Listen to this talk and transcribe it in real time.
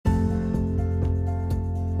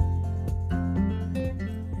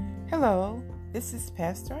Hello, this is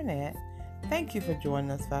Pastor Annette. Thank you for joining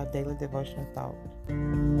us for our daily devotional thought.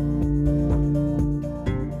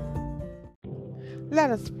 Let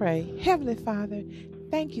us pray. Heavenly Father,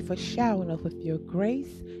 thank you for showering us with your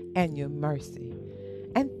grace and your mercy.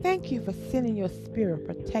 And thank you for sending your spirit of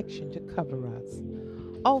protection to cover us.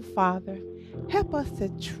 Oh Father, help us to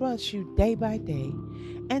trust you day by day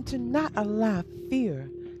and to not allow fear,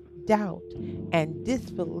 doubt, and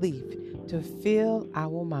disbelief to fill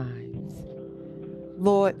our minds.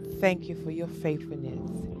 Lord, thank you for your faithfulness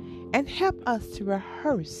and help us to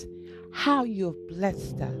rehearse how you have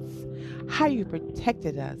blessed us, how you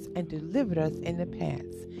protected us and delivered us in the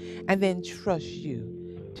past, and then trust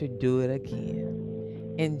you to do it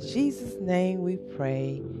again. In Jesus' name we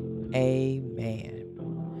pray, amen.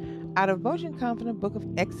 Our devotion comes from the book of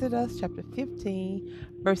Exodus chapter 15,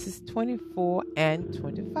 verses 24 and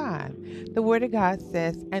 25. The word of God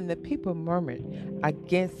says, "And the people murmured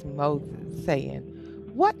against Moses, saying,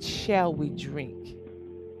 What shall we drink?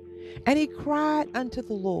 And he cried unto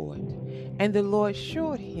the Lord, and the Lord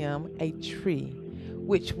showed him a tree,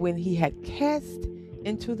 which when he had cast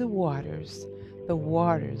into the waters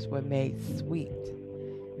were made sweet.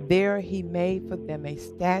 There he made for them a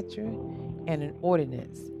statute and an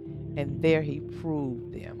ordinance, and there he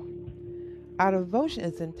proved them." Our devotion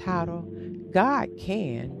is entitled, God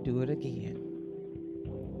Can Do It Again.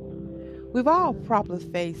 We've all probably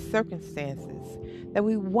faced circumstances that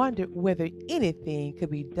we wondered whether anything could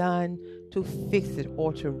be done to fix it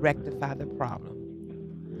or to rectify the problem.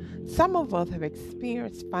 Some of us have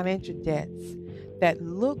experienced financial debts that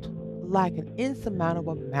looked like an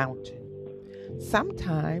insurmountable mountain.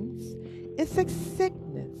 Sometimes it's a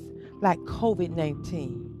sickness like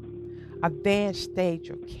COVID-19, advanced stage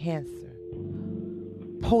of cancer,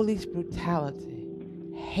 police brutality,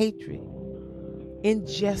 hatred,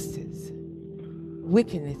 injustice,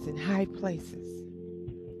 wickedness in high places.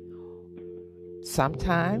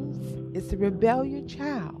 Sometimes it's a rebellious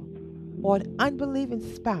child or an unbelieving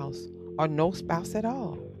spouse or no spouse at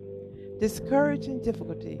all, discouraging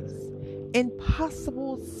difficulties,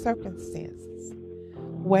 impossible circumstances.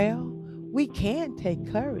 Well, we can take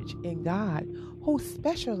courage in God, who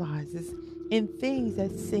specializes in things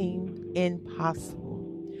that seem impossible.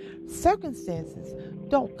 Circumstances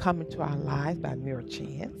don't come into our lives by mere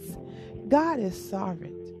chance. God is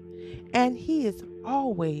sovereign, and He is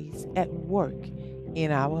always at work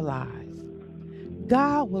in our lives.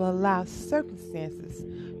 God will allow circumstances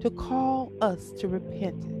to call us to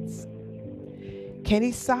repentance. Can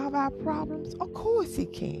He solve our problems? Of course He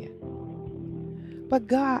can. But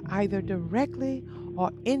God either directly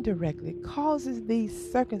or indirectly causes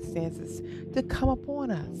these circumstances to come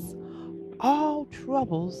upon us. All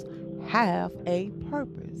troubles have a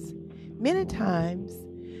purpose. Many times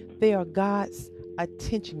they are God's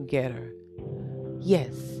attention getter.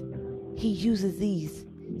 Yes, He uses these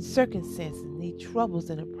circumstances, these troubles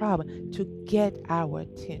and the problem to get our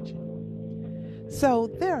attention. So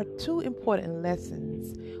there are two important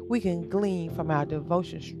lessons we can glean from our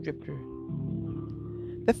devotion scripture.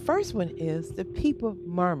 The first one is the people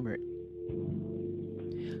murmured.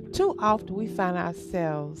 Too often we find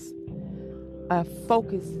ourselves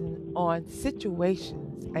focusing on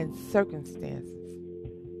situations and circumstances.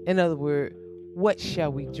 In other words, what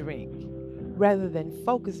shall we drink? Rather than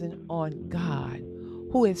focusing on God,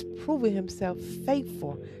 who has proven Himself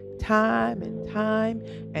faithful time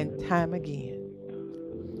and time again.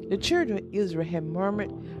 The children of Israel had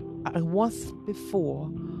murmured once before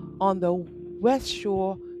on the west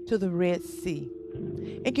shore to the Red Sea.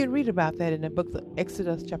 And you can read about that in the book of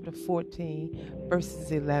Exodus chapter 14,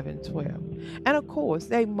 verses 11, 12. And of course,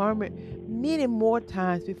 they murmured many more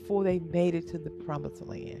times before they made it to the promised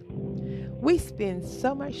land. We spend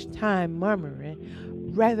so much time murmuring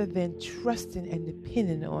rather than trusting and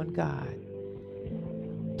depending on God.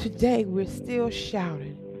 Today, we're still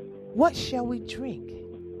shouting, what shall we drink?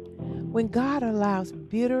 When God allows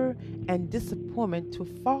bitter and disappointment to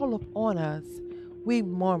fall upon us, we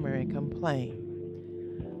murmur and complain.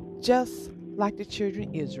 Just like the children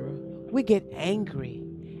of Israel, we get angry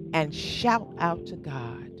and shout out to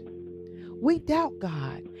God. We doubt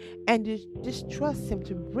God and distrust Him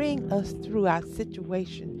to bring us through our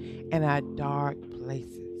situation and our dark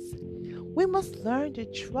places. We must learn to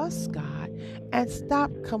trust God and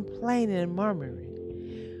stop complaining and murmuring.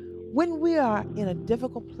 When we are in a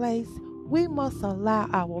difficult place, we must allow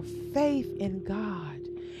our faith in God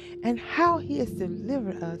and how He has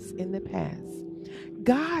delivered us in the past.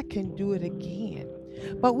 God can do it again,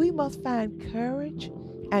 but we must find courage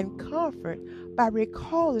and comfort by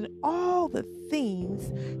recalling all the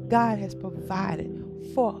things God has provided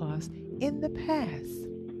for us in the past.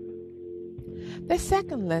 The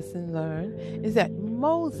second lesson learned is that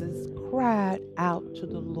Moses cried out to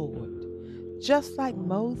the Lord. Just like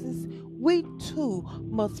Moses, we too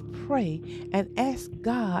must pray and ask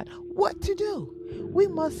God what to do. We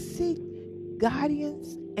must seek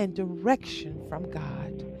guidance and direction from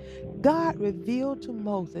God. God revealed to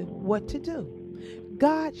Moses what to do.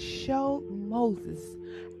 God showed Moses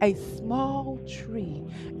a small tree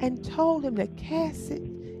and told him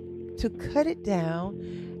to cut it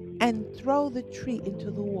down and throw the tree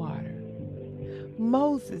into the water.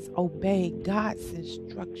 Moses obeyed God's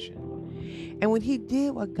instruction. And when he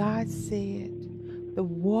did what God said, the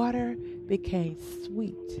water became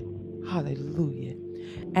sweet. Hallelujah.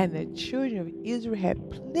 And the children of Israel had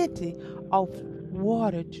plenty of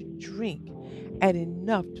water to drink and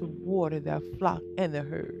enough to water their flock and the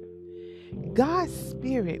herd. God's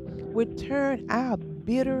Spirit would turn our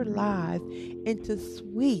bitter lives into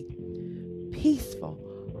sweet, peaceful,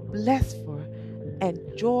 blissful, and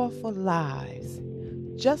joyful lives.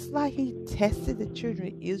 Just like he tested the children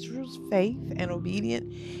of Israel's faith and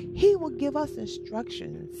obedience, he will give us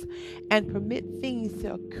instructions and permit things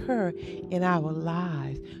to occur in our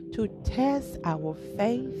lives to test our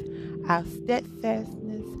faith, our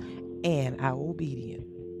steadfastness, and our obedience.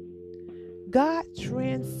 God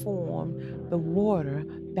transformed the water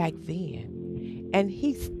back then, and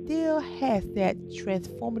he still has that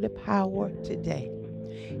transformative power today.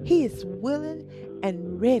 He is willing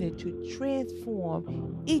and ready to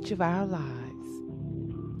transform each of our lives.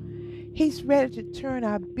 He's ready to turn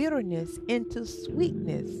our bitterness into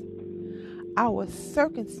sweetness. Our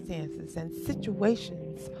circumstances and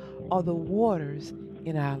situations are the waters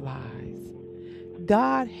in our lives.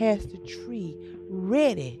 God has the tree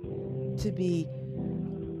ready to be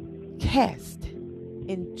cast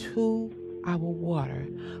into our water,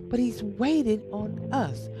 but he's waiting on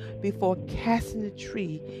us before casting the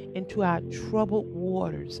tree into our troubled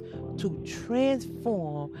waters to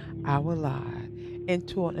transform our lives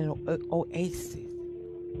into an oasis.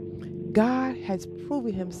 God has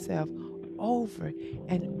proven himself over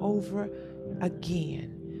and over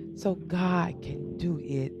again, so God can do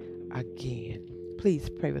it again. Please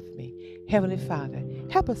pray with me. Heavenly Father,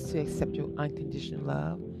 help us to accept your unconditional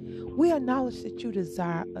love. We acknowledge that you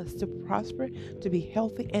desire us to prosper, to be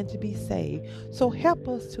healthy, and to be saved. So help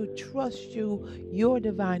us to trust you, your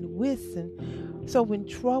divine wisdom. So when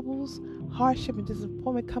troubles, hardship, and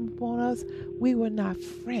disappointment come upon us, we will not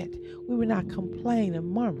fret. We will not complain and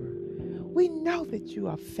murmur. We know that you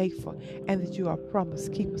are faithful and that you are a promise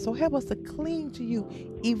keeper. So help us to cling to you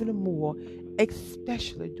even more,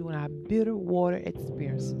 especially during our bitter water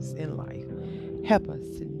experiences in life. Help us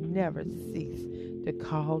to never cease to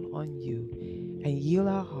call on you and yield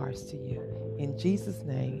our hearts to you. In Jesus'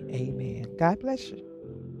 name, amen. God bless you.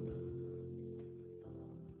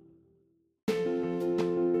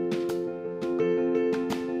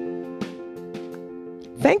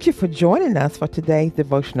 Thank you for joining us for today's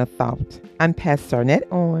devotional thought. I'm Pastor Arnett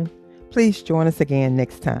Owen. Please join us again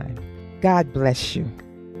next time. God bless you.